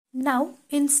Now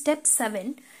in step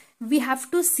 7, we have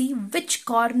to see which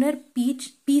corner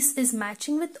piece is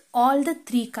matching with all the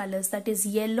 3 colors, that is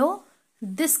yellow,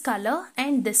 this color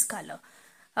and this color.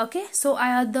 Okay, so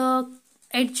the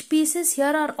edge pieces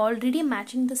here are already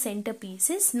matching the center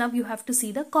pieces. Now you have to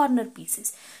see the corner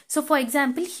pieces. So for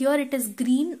example, here it is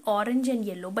green, orange and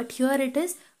yellow, but here it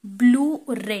is blue,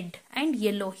 red and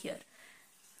yellow here.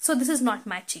 So this is not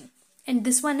matching. And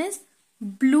this one is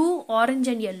blue, orange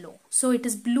and yellow. So it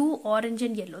is blue, orange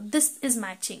and yellow. This is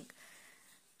matching.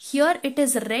 Here it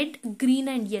is red, green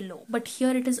and yellow, but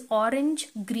here it is orange,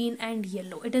 green and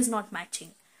yellow. It is not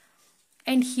matching.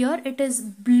 And here it is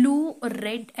blue,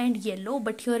 red and yellow,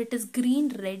 but here it is green,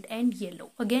 red and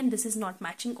yellow. Again, this is not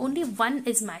matching. Only one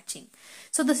is matching.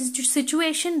 So the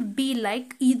situation be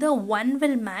like either one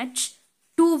will match,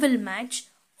 two will match,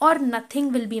 or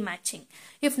nothing will be matching.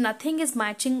 If nothing is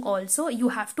matching also, you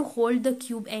have to hold the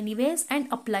cube anyways and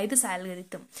apply this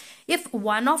algorithm. If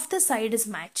one of the side is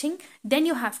matching, then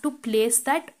you have to place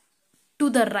that to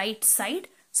the right side.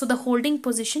 So the holding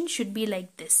position should be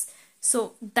like this.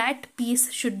 So that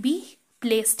piece should be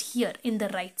placed here in the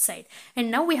right side. And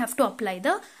now we have to apply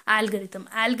the algorithm.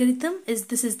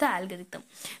 This is the algorithm.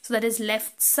 So that is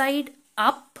left side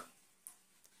up,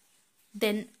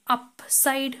 then up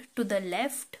side to the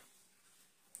left,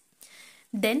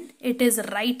 then it is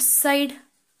right side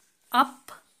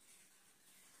up,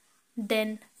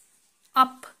 then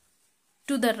up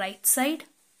to the right side,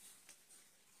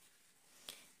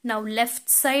 now left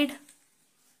side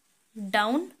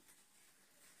down,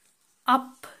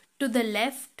 up to the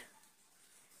left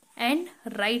and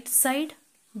right side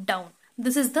down.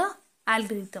 This is the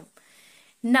algorithm.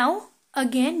 Now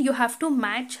again you have to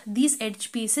match these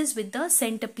edge pieces with the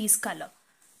centerpiece color.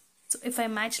 So if I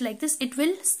match like this, it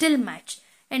will still match.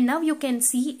 And now you can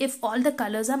see if all the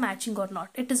colors are matching or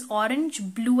not. It is orange,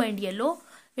 blue and yellow.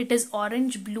 It is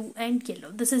orange, blue and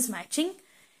yellow. This is matching.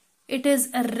 It is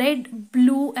red,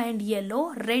 blue and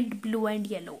yellow. Red, blue and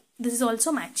yellow. This is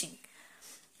also matching.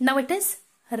 Now it is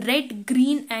red,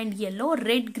 green and yellow.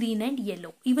 Red, green and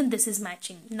yellow. Even this is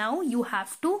matching. Now you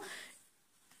have to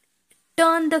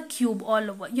turn the cube all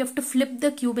over. You have to flip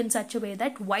the cube in such a way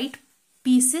that white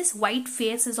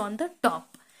face is on the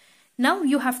top. Now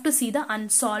you have to see the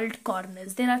unsolved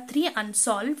corners. There are 3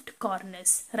 unsolved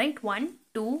corners, right? 1,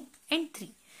 2 and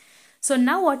 3. So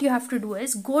now what you have to do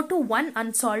is go to one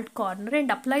unsolved corner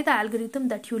and apply the algorithm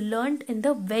that you learned in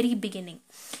the very beginning.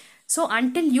 So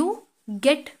until you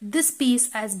get this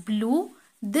piece as blue,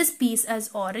 this piece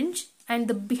as orange and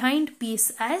the behind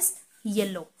piece as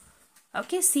yellow.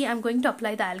 Okay, see, I'm going to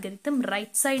apply the algorithm.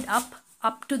 Right side up,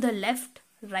 up to the left,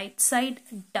 right side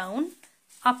down,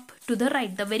 up to the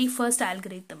right, the very first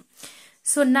algorithm.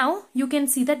 So now you can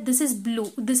see that this is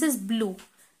blue, this is blue.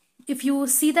 If you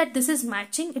see that this is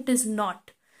matching, it is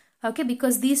not. Okay,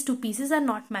 because these 2 pieces are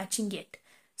not matching yet.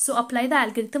 So apply the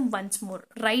algorithm once more.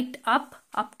 Right up,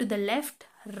 up to the left,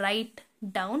 right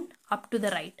down, up to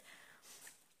the right.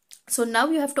 So now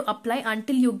you have to apply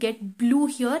until you get blue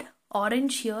here,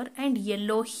 orange here and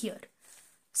yellow here.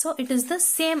 So it is the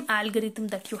same algorithm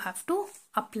that you have to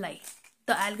apply.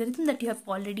 The algorithm that you have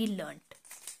already learned.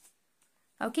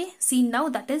 Okay, see, now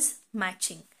that is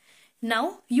matching.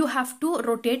 Now you have to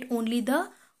rotate only the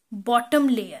bottom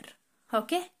layer.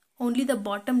 Okay, only the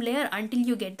bottom layer until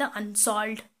you get the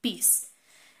unsolved piece.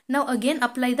 Now again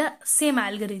apply the same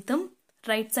algorithm.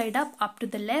 Right side up to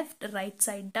the left, right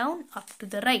side down, up to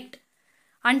the right.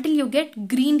 Until you get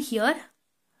green here,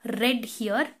 red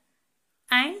here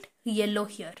and yellow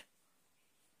here.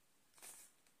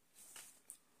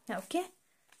 Okay,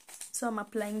 so I'm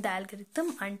applying the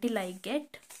algorithm until I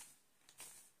get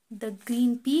the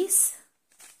green piece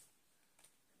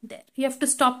there. You have to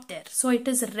stop there. So it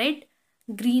is red,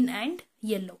 green and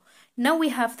yellow. Now we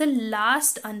have the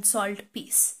last unsolved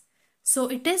piece. So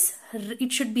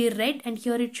it should be red and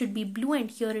here it should be blue and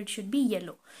here it should be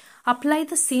yellow. Apply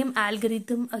the same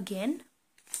algorithm again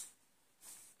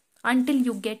until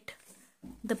you get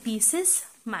the pieces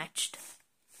matched.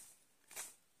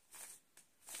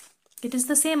 It is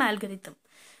the same algorithm.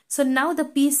 So now the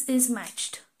piece is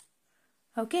matched.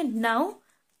 Okay, now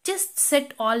just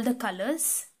set all the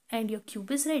colors and your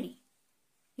cube is ready.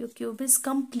 Your cube is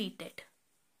completed.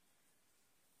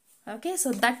 Okay,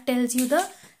 so that tells you the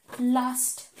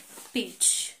last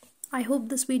page. I hope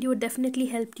this video definitely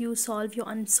helped you solve your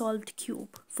unsolved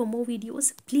cube. For more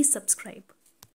videos, please subscribe.